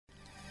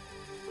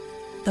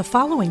The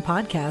following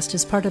podcast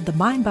is part of the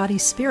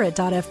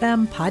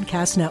MindBodySpirit.fm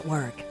podcast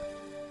network.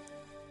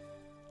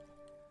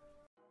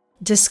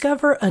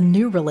 Discover a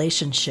new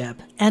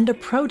relationship and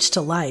approach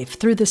to life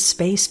through the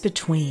space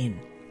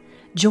between.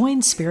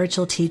 Join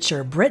spiritual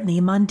teacher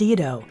Brittany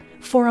Mondito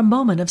for a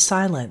moment of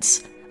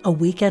silence, a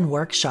weekend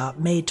workshop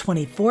May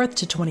 24th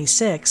to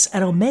 26th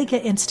at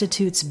Omega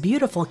Institute's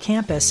beautiful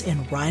campus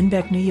in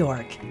Rhinebeck, New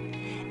York.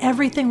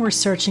 Everything we're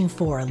searching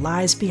for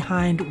lies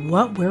behind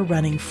what we're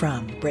running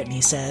from, Brittany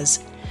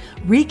says.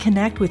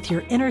 Reconnect with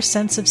your inner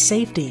sense of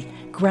safety,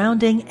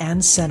 grounding,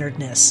 and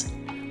centeredness.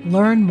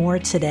 Learn more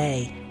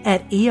today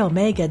at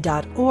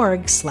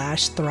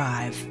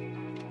eomega.org/thrive.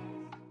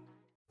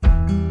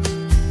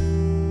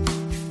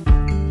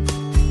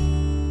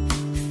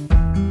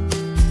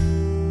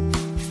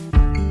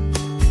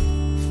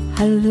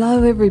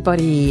 Hello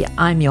everybody,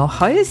 I'm your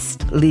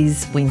host,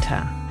 Liz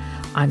Winter.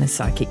 I'm a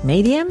psychic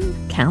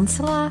medium,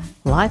 counsellor,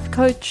 life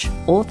coach,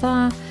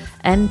 author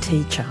and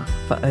teacher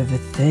for over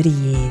 30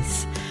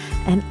 years.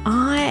 And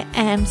I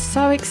am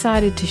so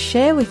excited to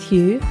share with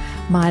you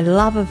my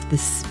love of the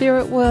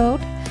spirit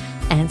world,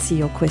 answer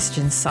your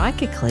questions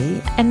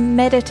psychically and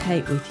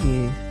meditate with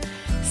you.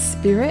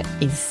 Spirit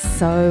is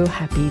so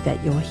happy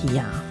that you're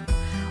here.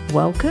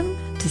 Welcome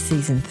to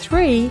Season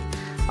 3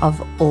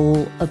 of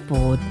All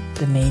Aboard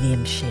the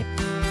Mediumship.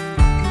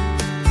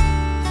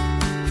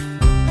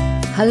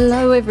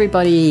 Hello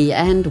everybody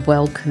and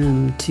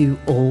welcome to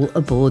All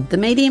Aboard the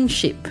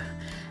Mediumship.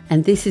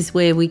 And this is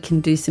where we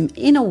can do some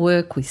inner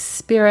work with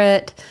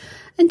spirit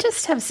and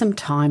just have some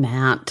time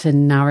out to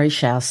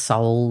nourish our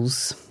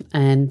souls.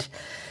 And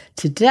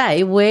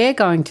today we're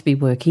going to be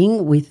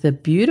working with the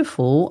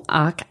beautiful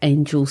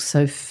Archangel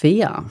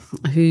Sophia,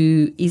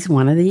 who is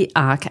one of the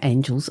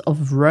archangels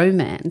of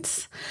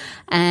romance.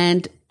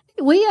 And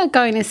we are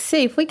going to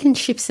see if we can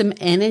shift some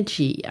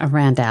energy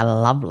around our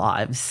love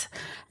lives.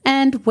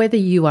 And whether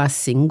you are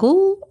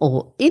single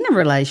or in a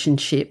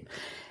relationship,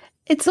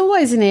 it's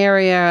always an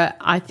area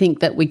I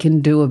think that we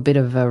can do a bit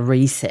of a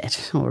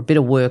reset or a bit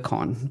of work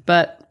on.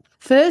 But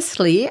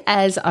firstly,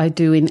 as I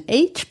do in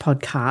each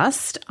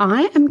podcast,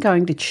 I am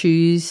going to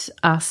choose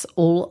us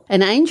all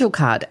an angel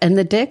card. And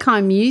the deck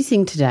I'm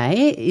using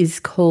today is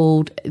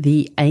called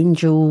the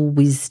Angel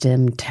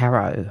Wisdom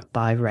Tarot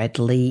by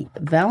Radleigh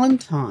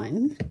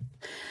Valentine.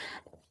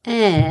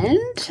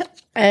 And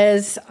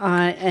as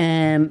I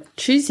am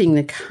choosing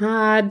the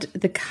card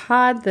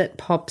that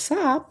pops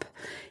up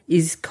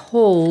is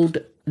called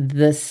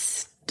the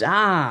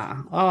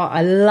Star. Oh,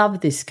 I love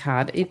this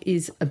card. It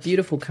is a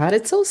beautiful card.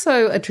 It's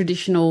also a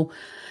traditional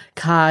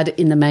card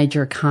in the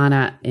Major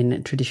Arcana in a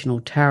traditional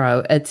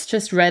tarot. It's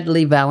just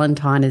Radleigh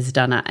Valentine has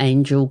done an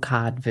angel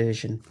card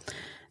version.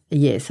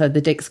 Yeah, so the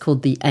deck's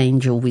called the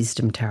Angel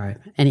Wisdom Tarot.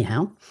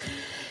 Anyhow,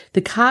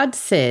 the card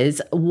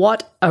says,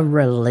 what a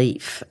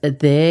relief.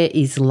 There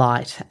is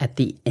light at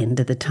the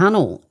end of the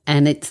tunnel,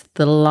 and it's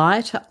the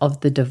light of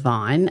the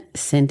divine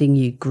sending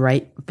you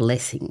great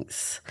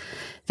blessings.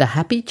 The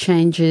happy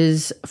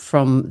changes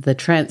from the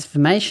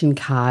transformation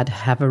card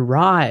have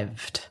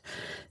arrived.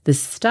 The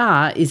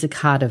Star is a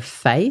card of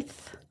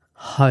faith,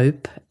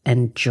 hope,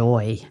 and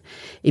joy.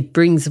 It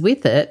brings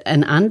with it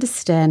an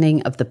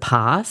understanding of the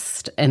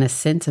past and a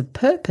sense of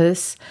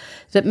purpose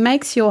that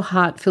makes your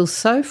heart feel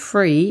so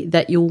free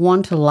that you'll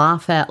want to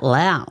laugh out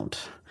loud.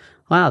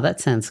 Wow, that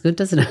sounds good,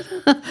 doesn't it?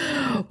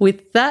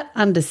 With that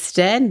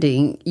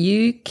understanding,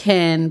 you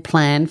can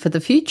plan for the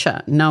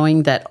future,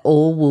 knowing that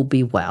all will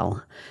be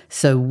well.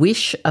 So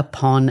wish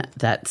upon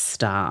that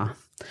star.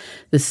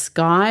 The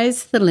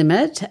sky's the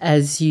limit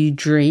as you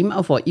dream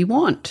of what you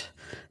want.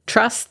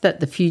 Trust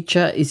that the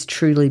future is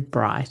truly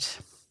bright.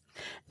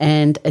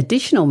 And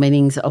additional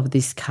meanings of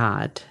this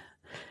card: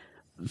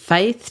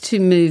 faith to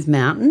move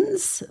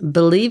mountains,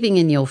 believing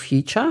in your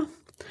future,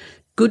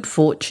 good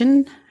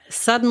fortune,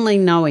 suddenly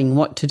knowing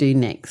what to do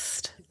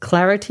next,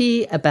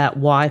 clarity about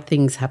why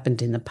things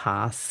happened in the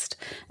past,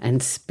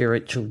 and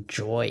spiritual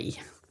joy.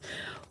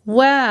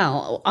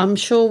 Wow, I'm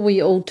sure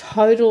we all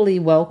totally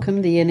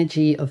welcome the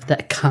energy of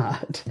that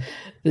card,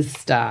 the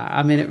Star.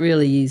 I mean, it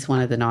really is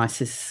one of the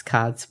nicest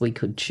cards we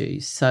could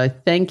choose. So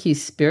thank you,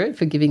 Spirit,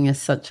 for giving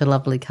us such a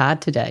lovely card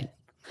today.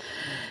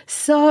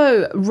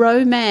 So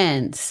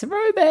romance.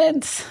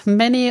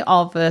 Many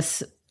of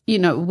us,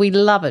 we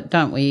love it,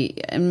 don't we?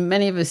 And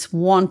many of us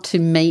want to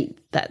meet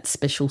that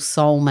special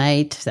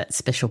soulmate, that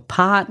special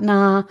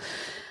partner.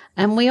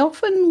 And we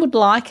often would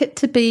like it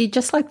to be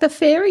just like the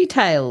fairy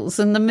tales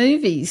and the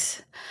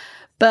movies.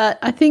 But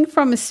I think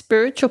from a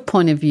spiritual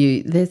point of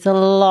view, there's a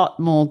lot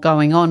more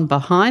going on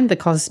behind the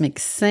cosmic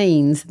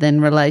scenes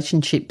than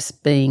relationships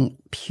being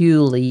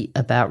purely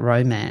about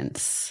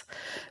romance.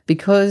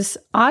 Because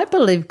I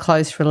believe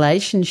close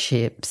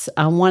relationships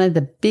are one of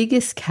the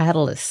biggest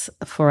catalysts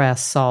for our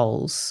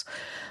souls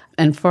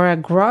and for our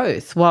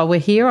growth while we're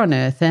here on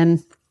earth.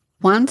 And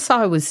once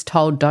I was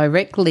told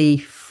directly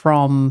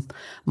from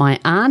my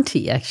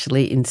auntie,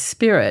 actually in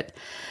spirit,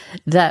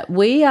 that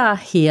we are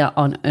here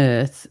on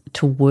earth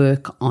to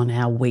work on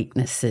our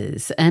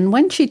weaknesses. And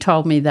when she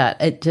told me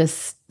that, it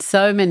just,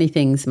 so many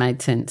things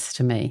made sense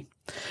to me.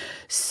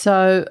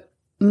 So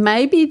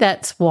maybe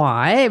that's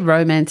why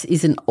romance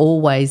isn't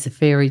always a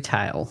fairy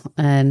tale.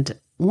 And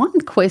one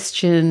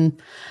question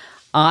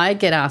I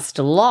get asked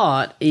a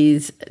lot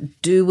is,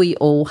 do we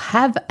all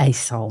have a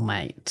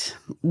soulmate?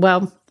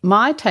 Well,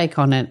 my take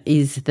on it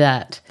is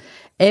that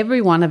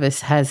every one of us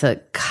has a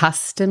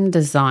custom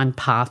designed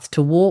path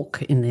to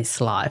walk in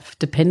this life,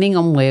 depending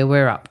on where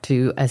we're up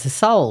to as a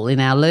soul in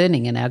our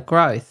learning and our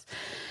growth.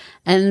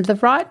 And the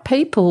right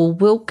people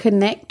will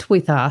connect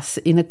with us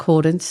in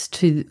accordance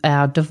to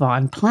our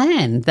divine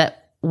plan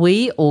that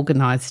we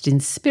organised in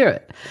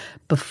spirit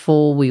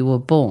before we were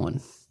born.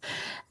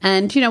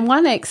 And,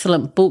 one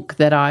excellent book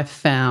that I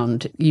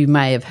found you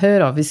may have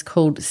heard of is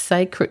called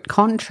Sacred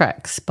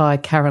Contracts by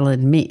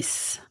Carolyn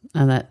Myss.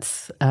 And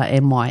that's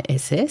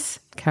MYSS,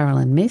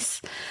 Carolyn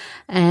Myss.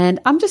 And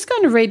I'm just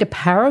going to read a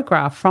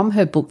paragraph from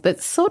her book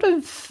that sort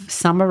of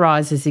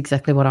summarises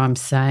exactly what I'm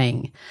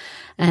saying.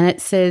 And it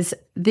says,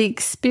 the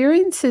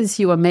experiences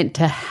you are meant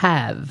to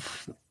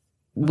have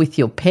with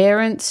your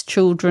parents,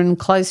 children,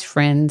 close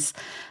friends,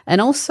 and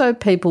also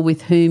people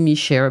with whom you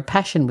share a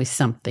passion with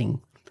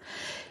something.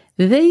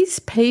 These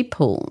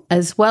people,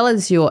 as well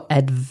as your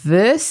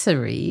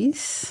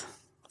adversaries,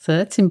 so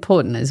that's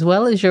important, as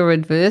well as your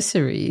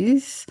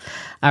adversaries,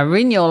 are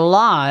in your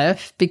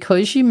life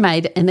because you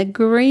made an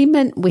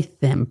agreement with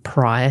them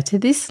prior to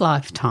this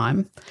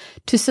lifetime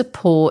to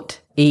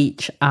support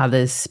each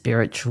other's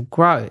spiritual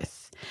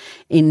growth.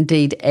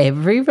 Indeed,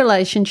 every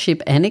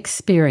relationship and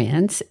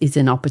experience is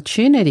an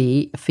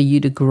opportunity for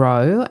you to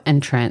grow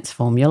and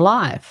transform your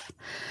life.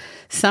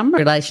 Some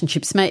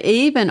relationships may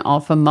even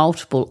offer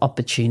multiple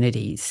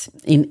opportunities.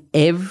 In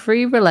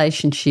every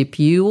relationship,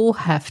 you will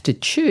have to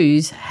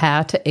choose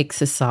how to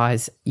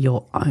exercise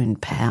your own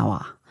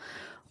power.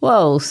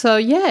 Well, so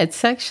yeah,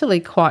 it's actually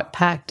quite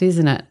packed,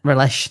 isn't it?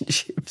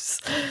 Relationships.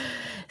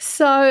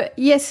 So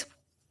yes,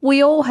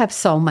 we all have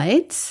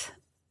soulmates,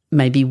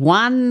 maybe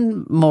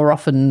one, more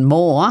often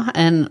more,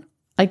 and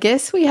I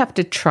guess we have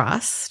to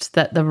trust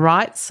that the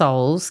right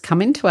souls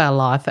come into our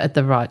life at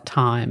the right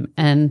time.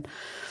 And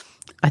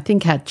I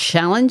think our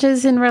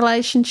challenges in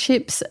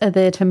relationships are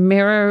there to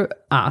mirror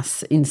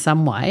us in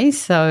some way.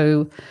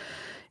 So,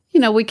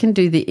 we can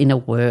do the inner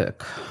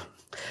work.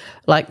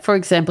 Like, for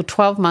example,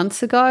 12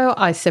 months ago,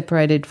 I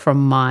separated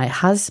from my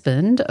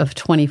husband of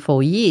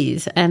 24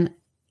 years. And,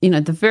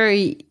 the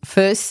very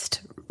first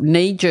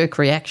knee-jerk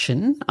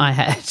reaction I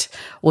had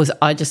was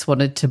I just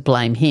wanted to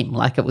blame him,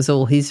 like it was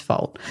all his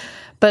fault.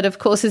 But of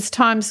course, as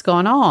time's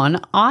gone on,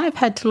 I've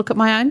had to look at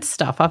my own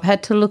stuff. I've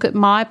had to look at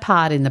my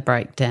part in the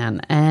breakdown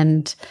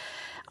and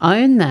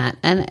own that.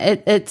 And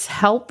it's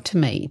helped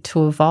me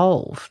to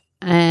evolve.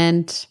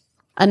 And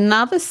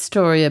another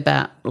story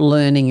about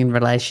learning in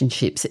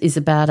relationships is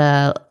about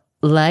a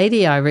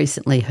lady I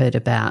recently heard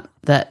about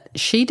that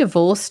she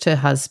divorced her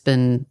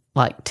husband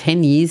like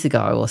 10 years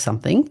ago or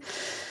something,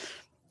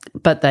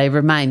 but they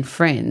remained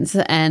friends.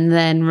 And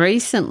then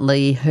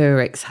recently her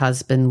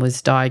ex-husband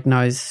was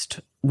diagnosed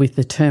with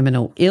a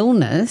terminal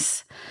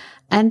illness,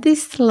 and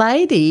this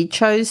lady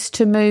chose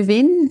to move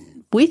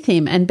in with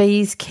him and be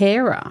his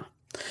carer.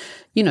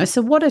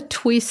 So what a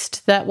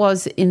twist that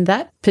was in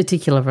that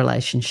particular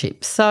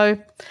relationship. So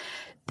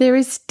there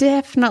is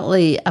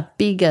definitely a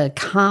bigger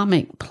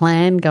karmic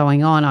plan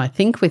going on, I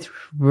think, with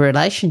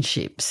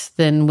relationships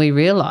than we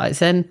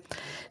realise. And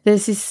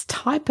there's this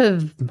type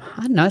of,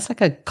 I don't know, it's like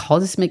a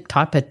cosmic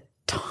type of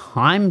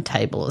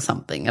timetable or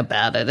something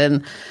about it.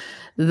 And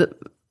the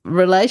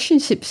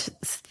relationships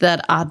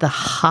that are the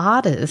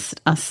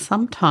hardest are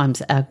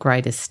sometimes our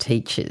greatest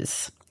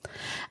teachers.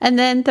 And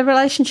then the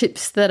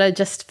relationships that are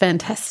just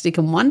fantastic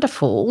and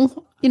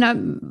wonderful,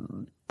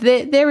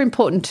 they're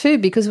important too,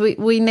 because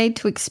we need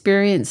to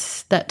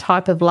experience that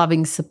type of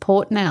loving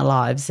support in our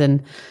lives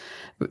and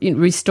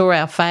restore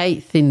our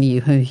faith in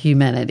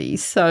humanity.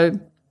 So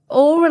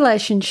all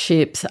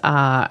relationships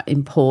are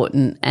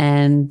important.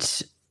 And,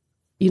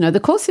 the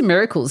Course in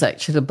Miracles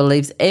actually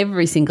believes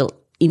every single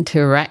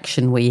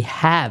interaction we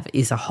have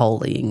is a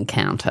holy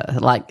encounter.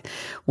 Like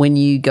when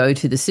you go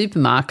to the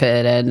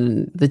supermarket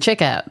and the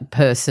checkout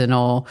person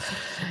or,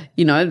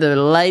 the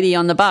lady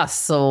on the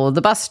bus or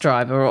the bus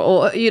driver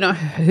or,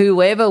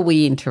 whoever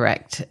we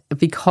interact,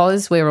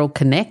 because we're all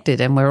connected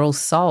and we're all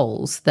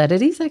souls, that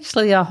it is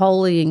actually a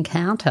holy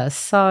encounter.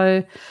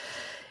 So,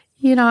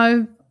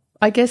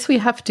 I guess we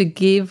have to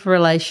give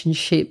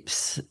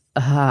relationships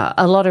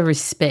a lot of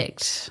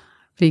respect,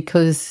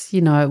 because,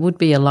 it would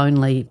be a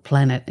lonely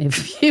planet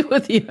if you were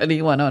the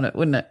only one on it,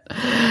 wouldn't it?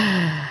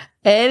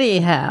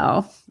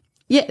 Anyhow,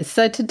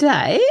 so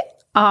today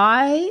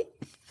I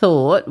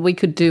thought we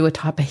could do a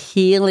type of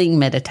healing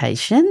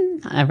meditation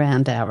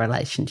around our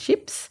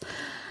relationships,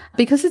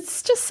 because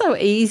it's just so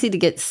easy to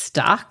get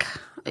stuck,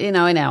 in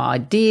our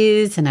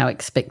ideas and our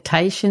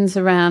expectations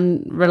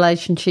around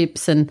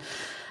relationships. And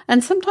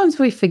sometimes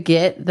we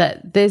forget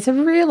that there's a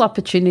real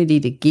opportunity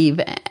to give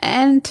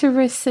and to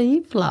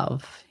receive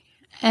love.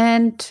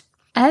 And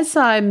as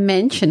I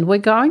mentioned, we're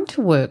going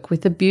to work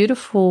with the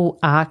beautiful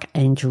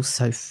Archangel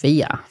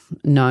Sophia,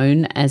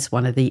 known as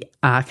one of the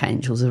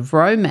Archangels of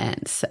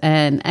Romance.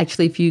 And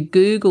actually, if you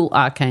Google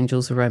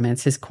Archangels of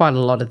Romance, there's quite a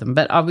lot of them.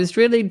 But I was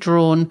really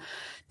drawn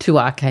to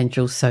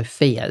Archangel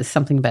Sophia. There's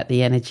something about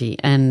the energy,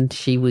 and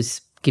she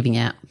was giving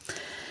out.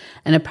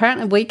 And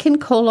apparently we can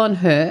call on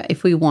her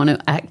if we want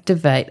to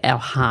activate our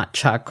heart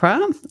chakra,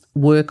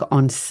 work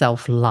on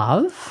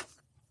self-love,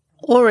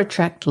 or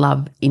attract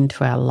love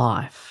into our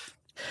life.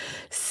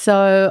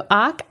 So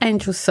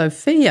Archangel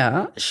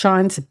Sophia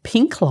shines a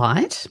pink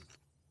light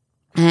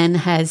and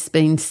has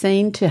been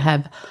seen to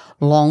have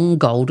long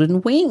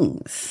golden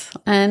wings.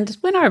 And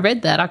when I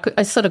read that,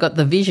 I sort of got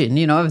the vision,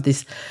 of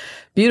this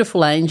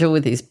beautiful angel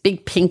with this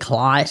big pink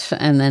light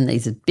and then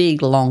these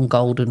big long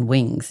golden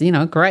wings.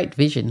 Great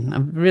vision, a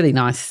really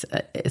nice,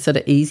 sort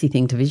of easy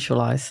thing to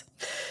visualize.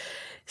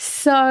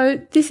 So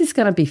this is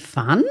going to be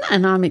fun,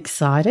 and I'm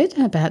excited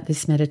about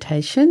this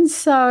meditation.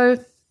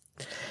 So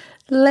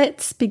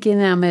let's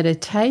begin our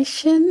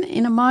meditation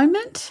in a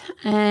moment,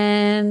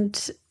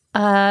 and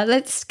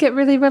let's get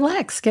really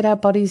relaxed, get our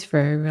bodies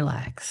very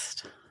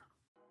relaxed.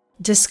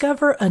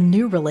 Discover a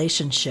new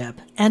relationship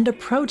and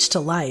approach to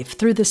life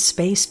through the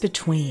space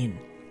between.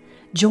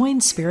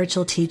 Join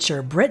spiritual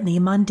teacher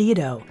Brittany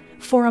Mondito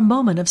for a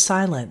moment of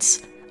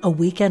silence, a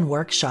weekend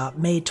workshop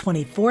May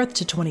 24th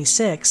to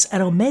 26th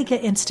at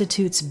Omega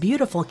Institute's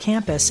beautiful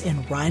campus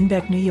in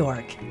Rhinebeck, New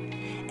York.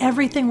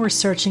 Everything we're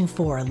searching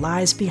for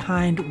lies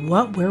behind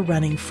what we're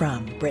running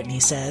from, Brittany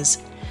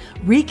says.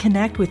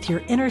 Reconnect with your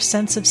inner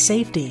sense of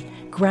safety,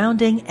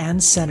 grounding,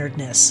 and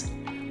centeredness.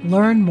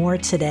 Learn more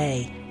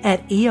today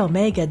at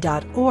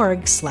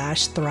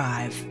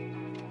eomega.org/thrive.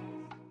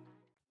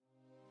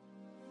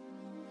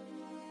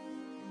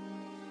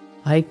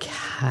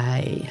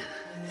 Okay,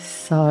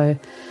 so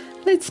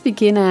let's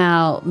begin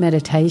our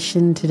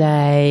meditation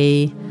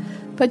today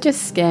by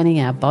just scanning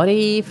our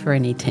body for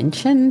any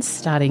tension,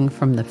 starting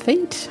from the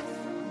feet,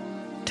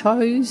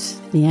 toes,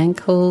 the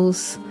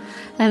ankles,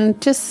 and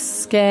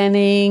just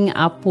scanning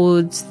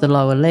upwards the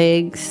lower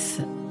legs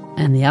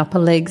and the upper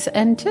legs,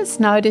 and just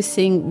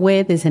noticing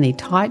where there's any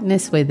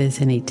tightness, where there's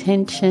any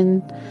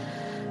tension,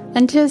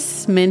 and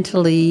just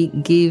mentally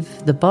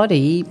give the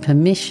body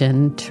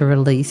permission to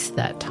release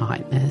that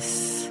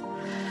tightness.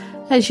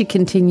 As you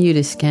continue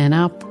to scan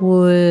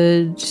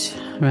upward,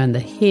 around the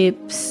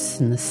hips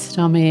and the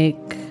stomach.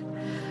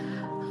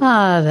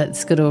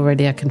 That's good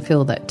already. I can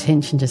feel that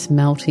tension just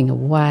melting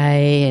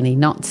away, any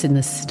knots in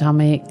the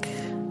stomach.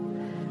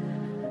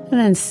 And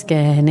then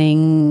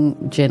scanning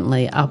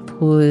gently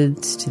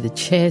upwards to the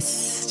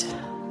chest,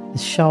 the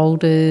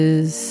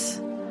shoulders,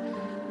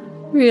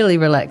 really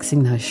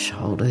relaxing those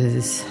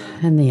shoulders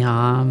and the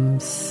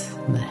arms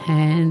and the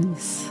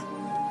hands.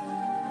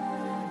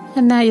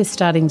 And now you're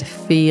starting to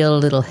feel a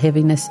little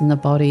heaviness in the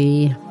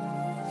body,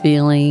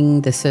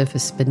 feeling the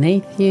surface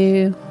beneath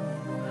you.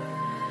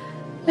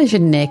 As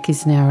your neck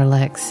is now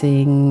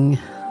relaxing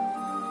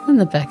and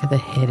the back of the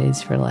head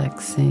is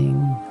relaxing.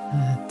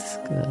 That's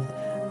good.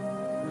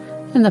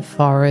 And the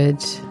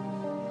forehead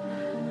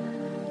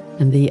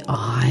and the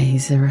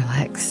eyes are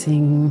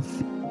relaxing.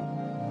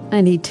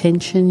 Any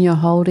tension you're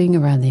holding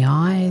around the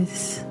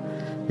eyes,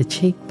 the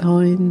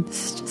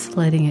cheekbones, just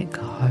letting it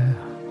go.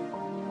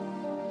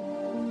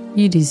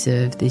 You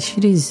deserve this.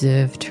 You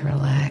deserve to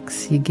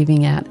relax. You're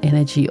giving out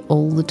energy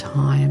all the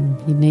time.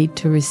 You need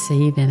to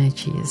receive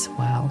energy as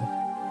well.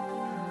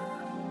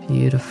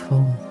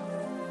 Beautiful.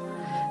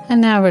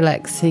 And now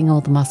relaxing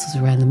all the muscles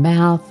around the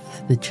mouth,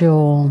 the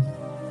jaw,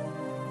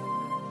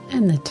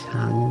 and the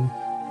tongue.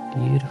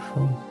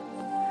 Beautiful.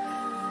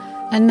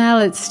 And now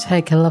let's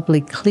take a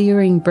lovely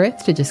clearing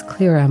breath to just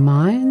clear our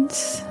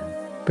minds.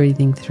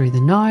 Breathing through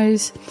the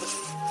nose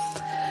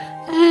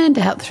and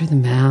out through the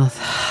mouth.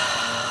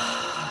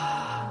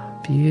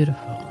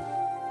 Beautiful.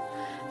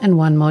 And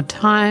one more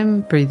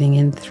time, breathing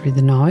in through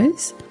the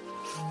nose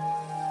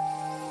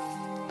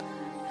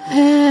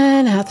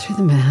and out through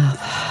the mouth.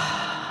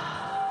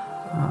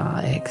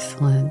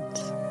 Excellent.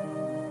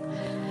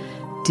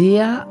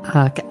 Dear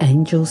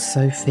Archangel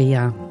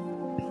Sophia,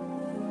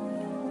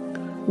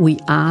 we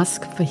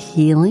ask for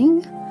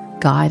healing,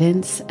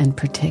 guidance and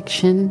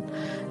protection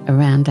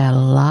around our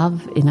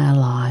love in our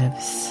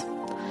lives,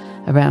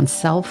 around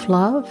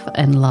self-love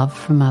and love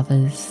from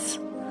others.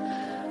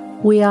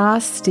 We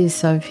ask, dear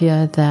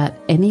Sophia, that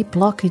any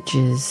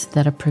blockages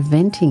that are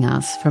preventing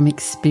us from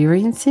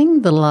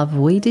experiencing the love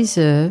we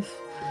deserve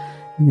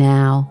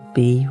now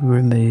be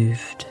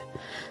removed,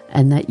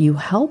 and that you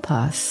help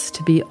us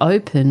to be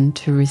open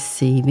to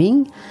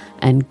receiving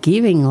and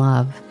giving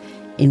love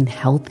in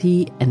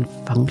healthy and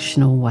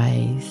functional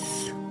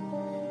ways.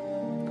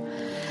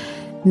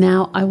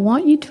 Now, I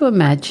want you to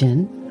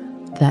imagine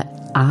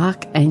that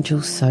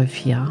Archangel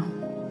Sophia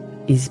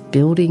is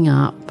building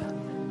up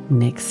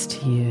next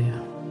to you,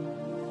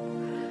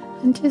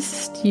 and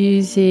just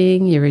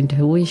using your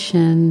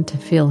intuition to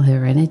feel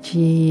her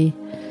energy.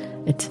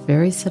 It's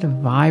very sort of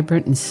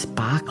vibrant and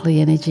sparkly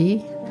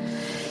energy.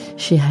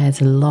 She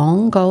has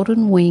long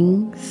golden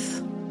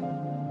wings,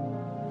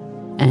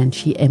 and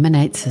she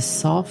emanates a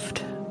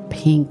soft,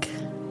 pink,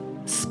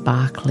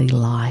 sparkly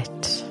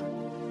light.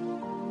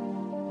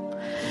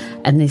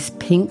 And this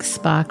pink,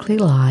 sparkly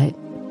light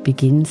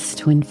begins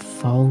to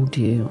enfold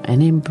you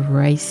and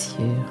embrace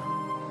you,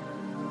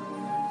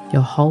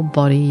 your whole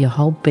body, your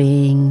whole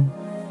being.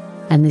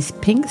 And this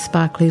pink,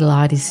 sparkly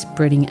light is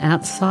spreading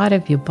outside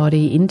of your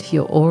body into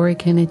your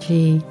auric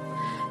energy.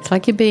 It's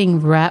like you're being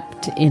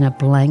wrapped in a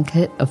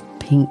blanket of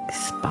pink,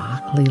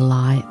 sparkly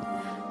light.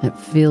 It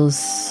feels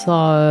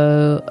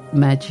so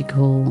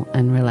magical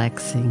and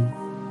relaxing.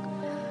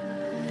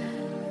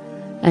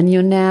 And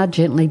you're now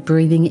gently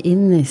breathing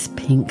in this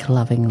pink,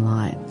 loving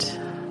light.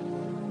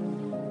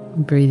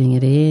 Breathing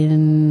it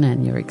in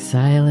and you're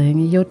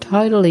exhaling. You're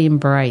totally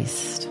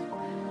embraced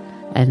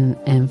and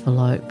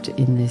enveloped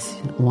in this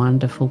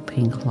wonderful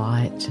pink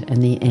light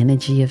and the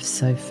energy of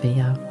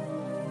Sophia.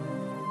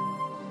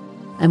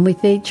 And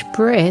with each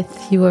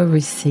breath, you are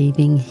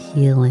receiving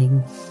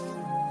healing.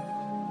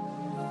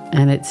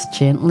 And it's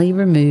gently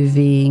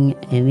removing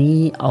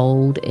any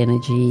old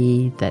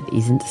energy that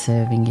isn't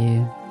serving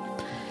you.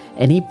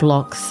 Any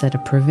blocks that are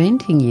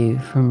preventing you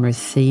from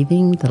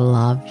receiving the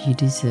love you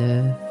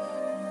deserve.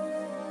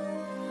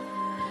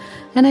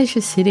 And as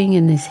you're sitting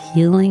in this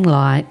healing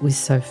light with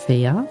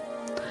Sophia,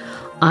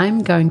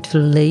 I'm going to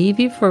leave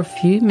you for a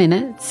few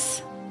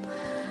minutes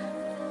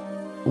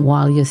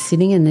while you're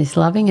sitting in this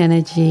loving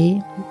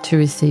energy to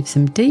receive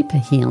some deeper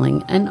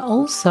healing. And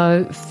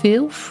also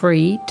feel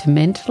free to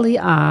mentally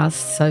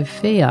ask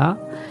Sophia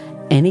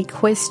any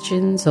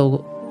questions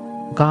or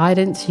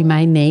guidance you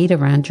may need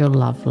around your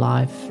love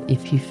life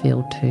if you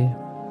feel to.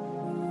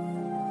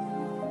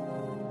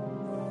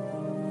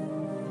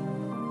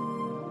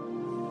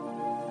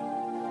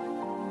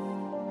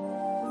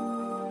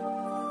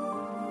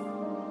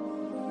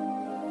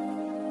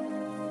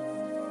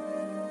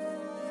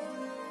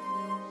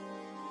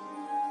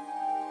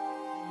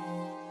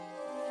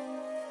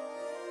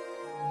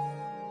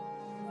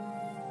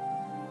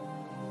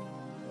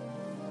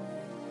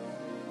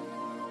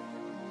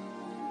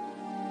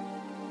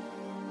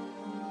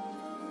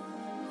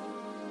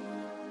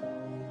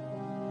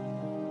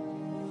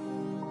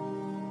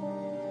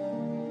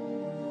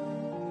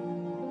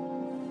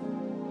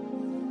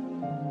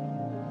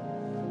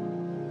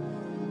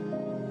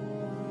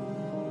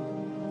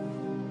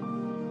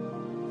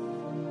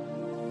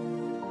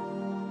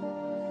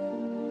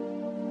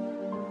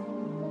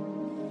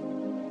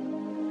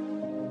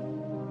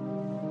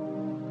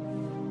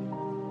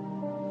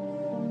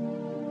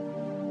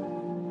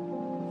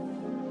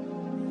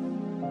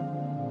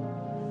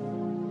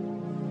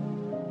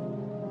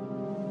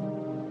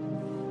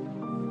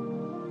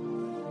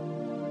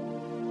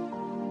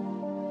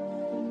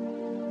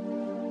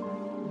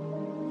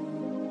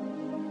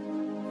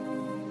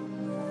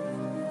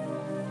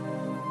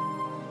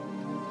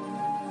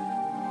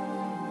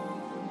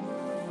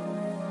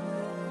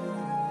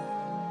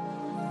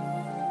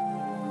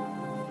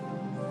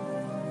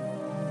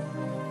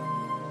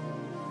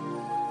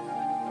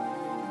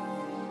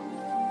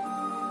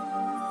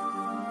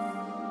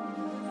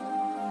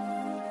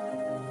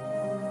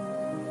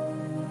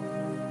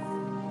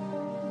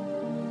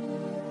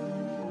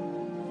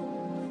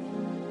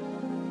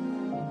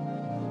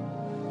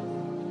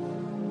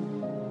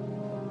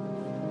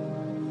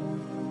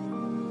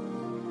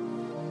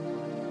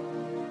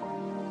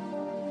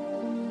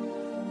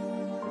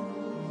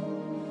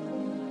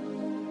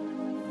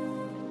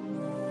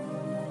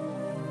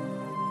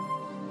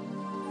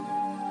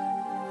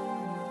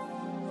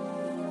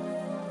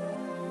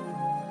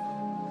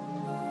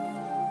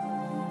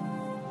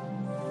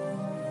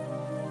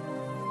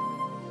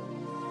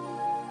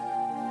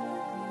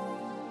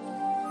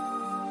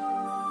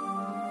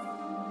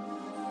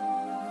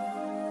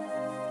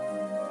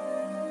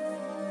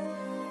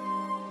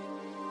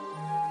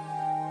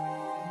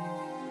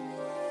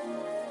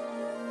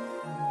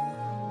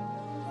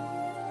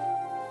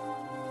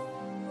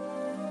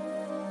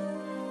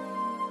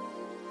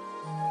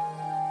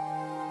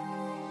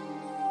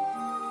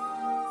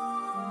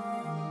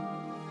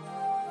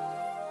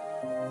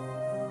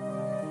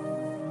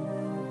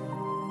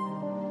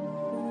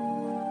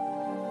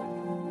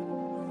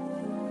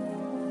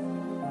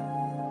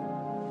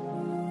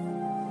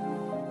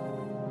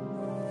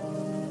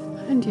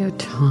 And your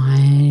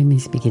time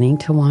is beginning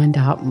to wind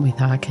up with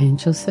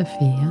Archangel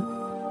Sophia.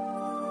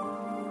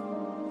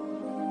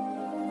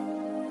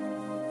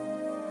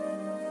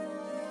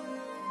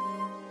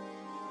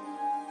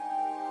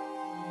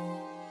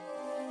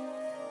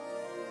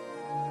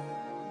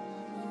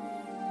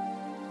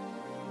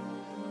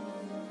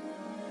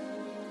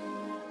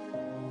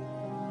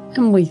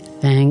 And we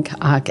thank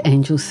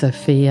Archangel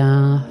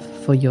Sophia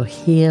for your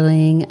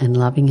healing and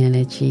loving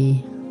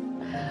energy.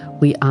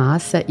 We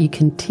ask that you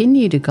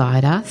continue to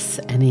guide us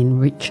and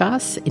enrich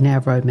us in our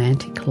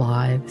romantic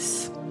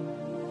lives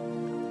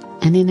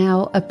and in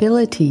our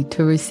ability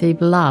to receive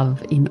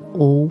love in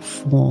all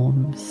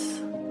forms.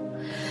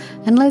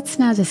 And let's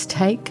now just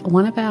take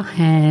one of our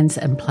hands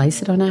and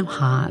place it on our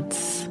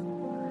hearts,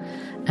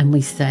 and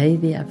we say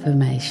the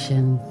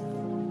affirmation: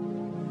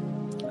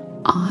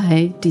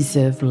 I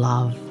deserve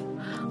love.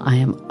 I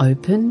am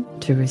open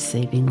to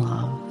receiving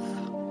love.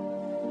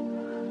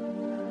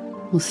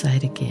 We'll say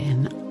it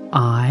again.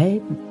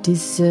 I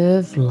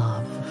deserve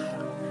love,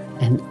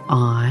 and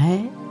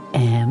I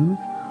am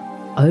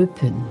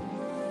open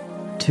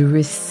to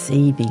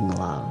receiving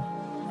love.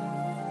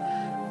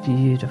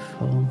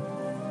 Beautiful.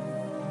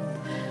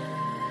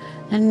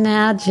 And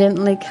now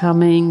gently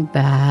coming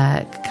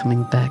back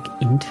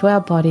into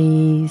our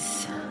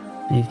bodies,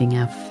 moving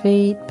our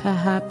feet,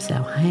 perhaps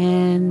our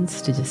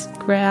hands, to just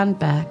ground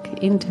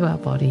back into our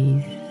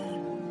bodies.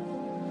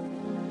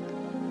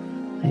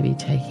 Maybe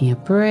taking a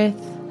breath.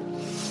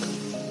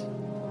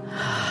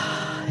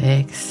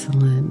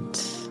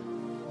 Excellent.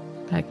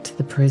 Back to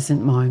the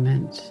present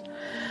moment.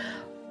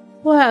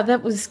 Wow,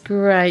 that was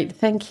great.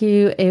 Thank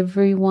you,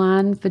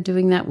 everyone, for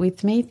doing that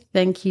with me.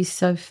 Thank you,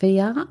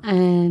 Sophia.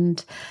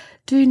 And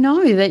do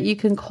know that you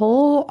can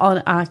call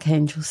on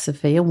Archangel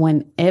Sophia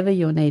whenever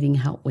you're needing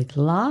help with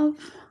love.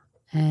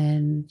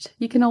 And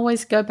you can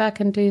always go back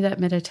and do that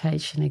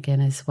meditation again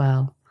as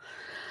well.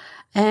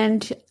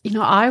 And,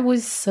 I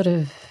was sort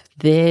of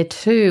there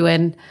too.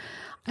 And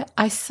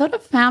I sort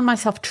of found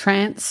myself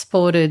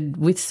transported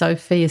with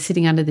Sophia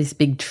sitting under this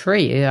big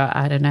tree.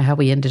 I don't know how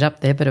we ended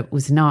up there, but it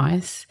was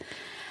nice.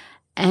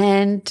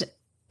 And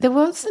there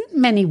wasn't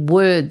many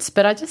words,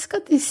 but I just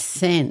got this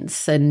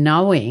sense and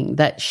knowing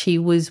that she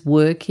was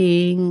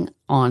working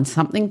on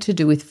something to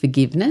do with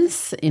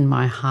forgiveness in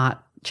my heart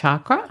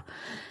chakra,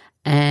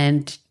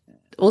 and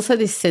also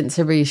this sense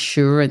of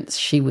reassurance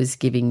she was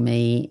giving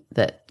me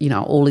that,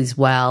 all is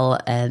well,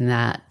 and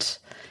that,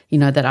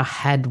 that I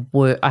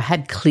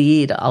had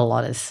cleared a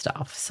lot of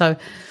stuff. So,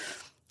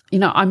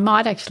 I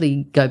might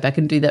actually go back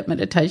and do that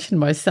meditation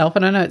myself.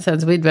 And I know it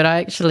sounds weird, but I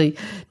actually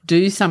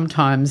do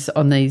sometimes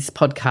on these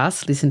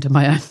podcasts listen to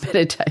my own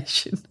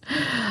meditation.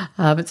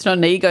 It's not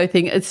an ego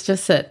thing. It's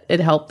just that it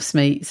helps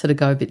me sort of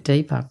go a bit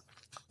deeper.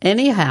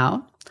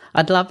 Anyhow,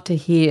 I'd love to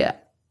hear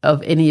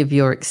of any of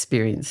your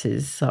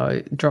experiences.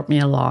 So drop me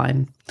a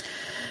line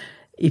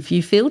if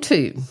you feel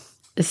to.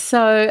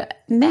 So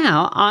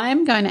now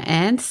I'm going to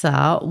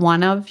answer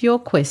one of your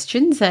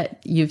questions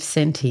that you've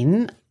sent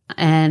in.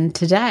 And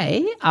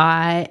today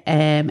I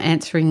am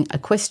answering a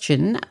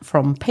question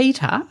from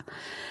Peter,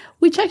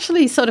 which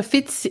actually sort of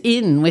fits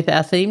in with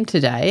our theme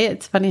today.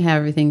 It's funny how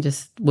everything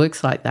just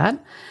works like that.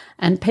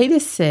 And Peter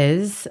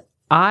says,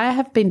 I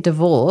have been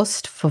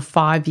divorced for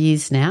 5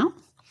 years now,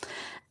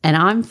 and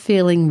I'm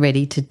feeling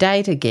ready to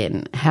date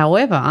again.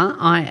 However,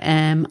 I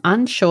am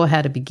unsure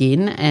how to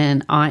begin,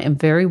 and I am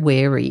very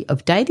wary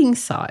of dating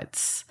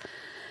sites.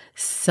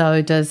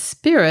 So does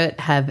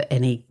Spirit have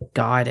any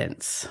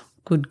guidance?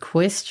 Good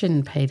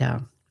question,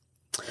 Peter.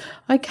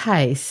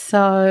 Okay,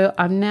 so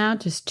I'm now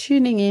just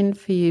tuning in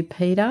for you,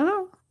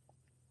 Peter.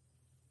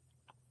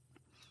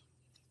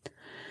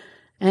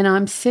 And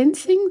I'm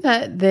sensing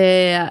that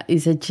there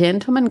is a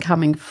gentleman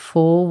coming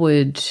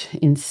forward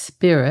in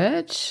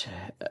spirit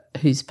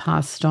who's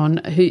passed on,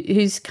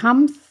 who's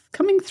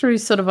coming through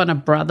sort of on a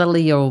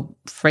brotherly or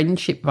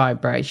friendship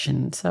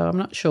vibration. So I'm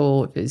not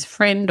sure if it's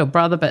friend or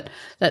brother, but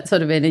that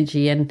sort of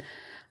energy. And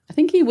I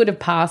think he would have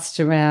passed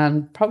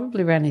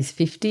probably around his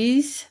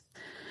 50s.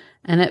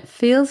 And it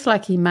feels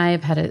like he may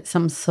have had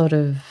some sort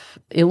of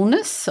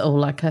illness or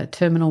like a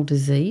terminal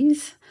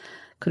disease.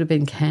 Could have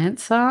been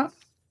cancer.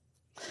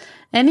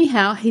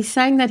 Anyhow, he's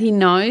saying that he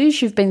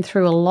knows you've been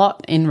through a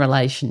lot in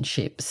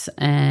relationships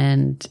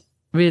and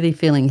really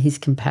feeling his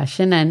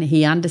compassion, and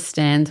he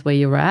understands where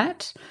you're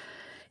at.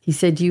 He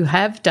said you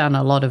have done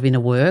a lot of inner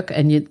work,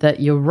 and that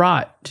you're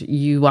right.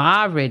 You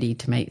are ready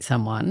to meet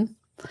someone.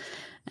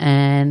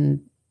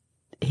 And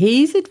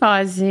he's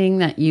advising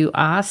that you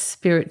ask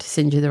Spirit to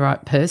send you the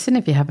right person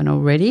if you haven't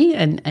already,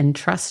 and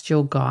trust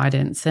your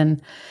guidance.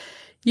 And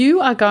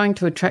you are going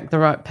to attract the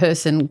right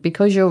person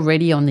because you're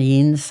ready on the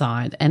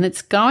inside, and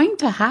it's going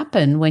to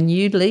happen when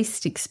you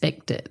least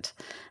expect it.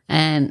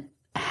 And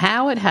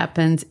how it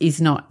happens is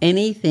not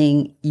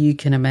anything you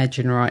can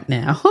imagine right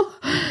now.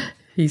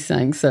 He's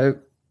saying so.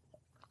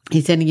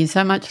 He's sending you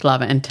so much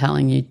love and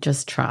telling you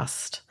just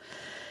trust.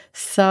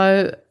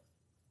 So,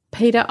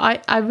 Peter,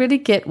 I really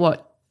get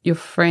what your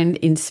friend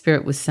in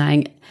spirit was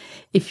saying.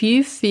 If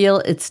you feel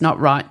it's not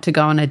right to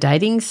go on a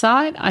dating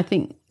site, I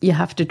think you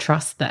have to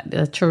trust that.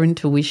 That's your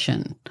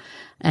intuition.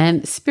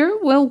 And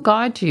spirit will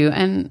guide you.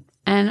 And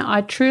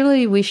I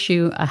truly wish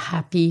you a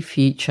happy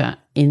future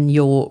in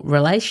your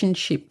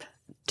relationship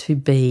to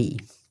be.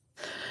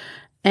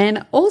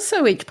 And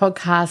also each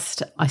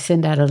podcast, I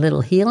send out a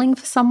little healing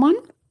for someone.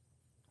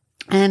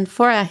 And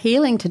for our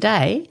healing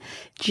today,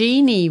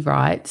 Jeannie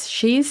writes,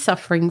 she is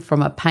suffering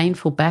from a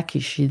painful back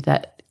issue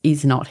that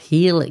is not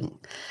healing.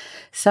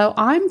 So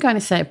I'm going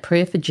to say a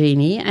prayer for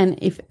Jeannie, and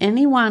if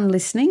anyone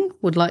listening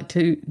would like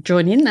to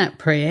join in that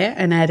prayer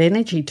and add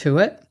energy to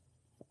it,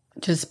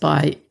 just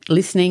by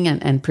listening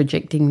and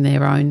projecting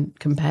their own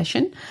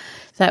compassion,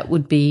 that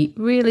would be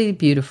really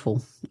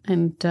beautiful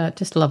and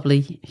just a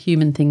lovely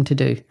human thing to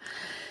do.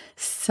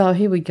 So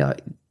here we go.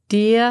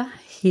 Dear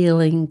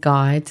healing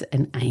guides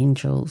and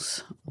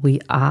angels, we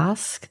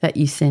ask that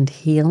you send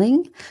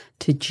healing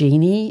to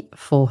Jeannie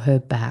for her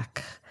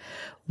back.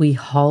 We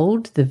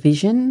hold the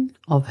vision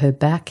of her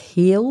back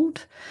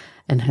healed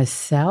and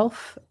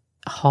herself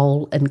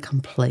whole and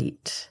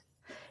complete.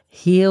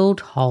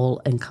 Healed,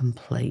 whole and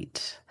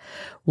complete.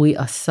 We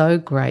are so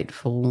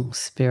grateful,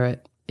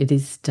 Spirit. It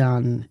is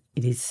done.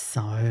 It is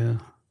so.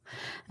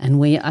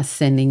 And we are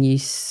sending you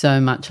so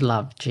much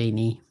love,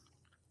 Jeannie.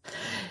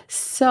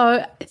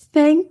 So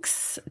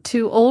thanks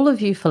to all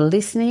of you for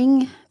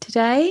listening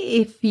today.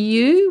 If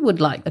you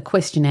would like a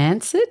question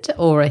answered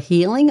or a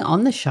healing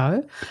on the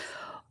show,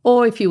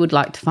 or if you would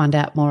like to find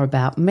out more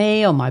about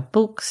me or my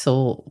books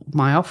or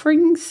my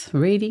offerings,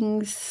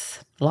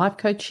 readings, life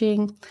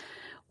coaching,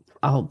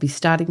 I'll be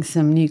starting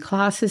some new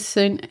classes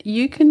soon.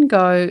 You can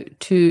go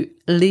to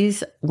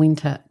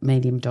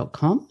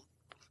lizwintermedium.com.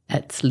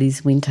 That's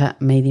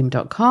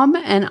lizwintermedium.com.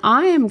 And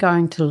I am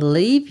going to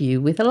leave you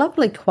with a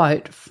lovely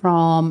quote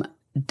from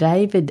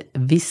David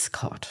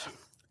Viscott.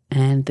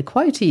 And the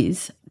quote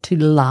is, "To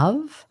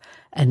love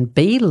and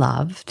be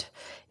loved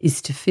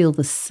is to feel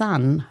the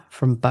sun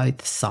from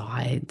both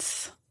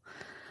sides."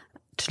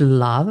 To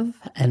love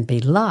and be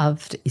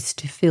loved is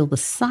to feel the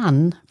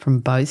sun from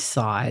both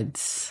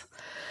sides.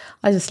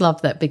 I just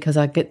love that because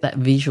I get that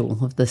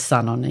visual of the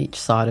sun on each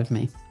side of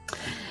me.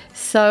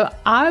 So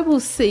I will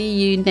see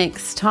you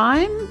next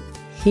time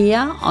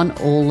here on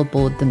All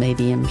Aboard the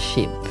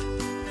Mediumship.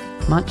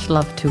 Much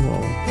love to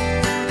all.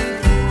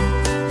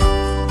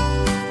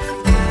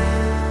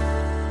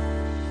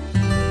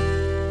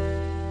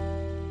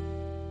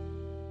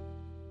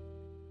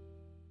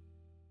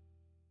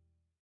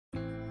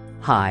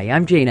 Hi,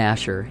 I'm Jane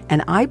Asher,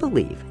 and I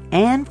believe,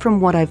 and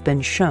from what I've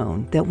been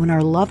shown, that when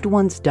our loved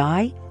ones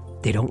die,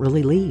 they don't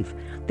really leave.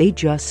 They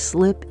just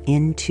slip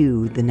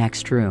into the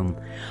next room.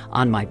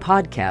 On my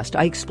podcast,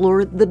 I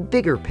explore the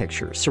bigger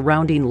picture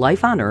surrounding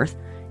life on Earth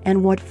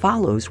and what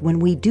follows when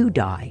we do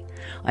die.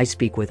 I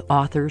speak with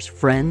authors,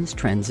 friends,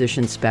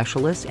 transition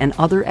specialists, and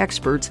other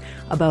experts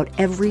about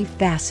every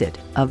facet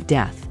of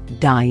death,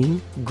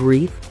 dying,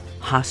 grief,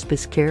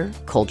 hospice care,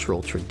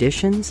 cultural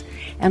traditions,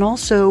 and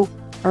also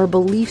our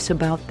beliefs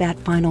about that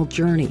final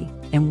journey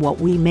and what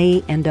we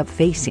may end up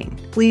facing.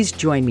 Please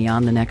join me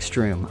on The Next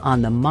Room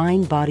on the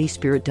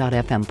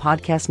MindBodySpirit.fm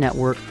podcast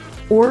network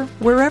or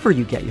wherever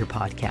you get your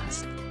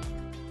podcast.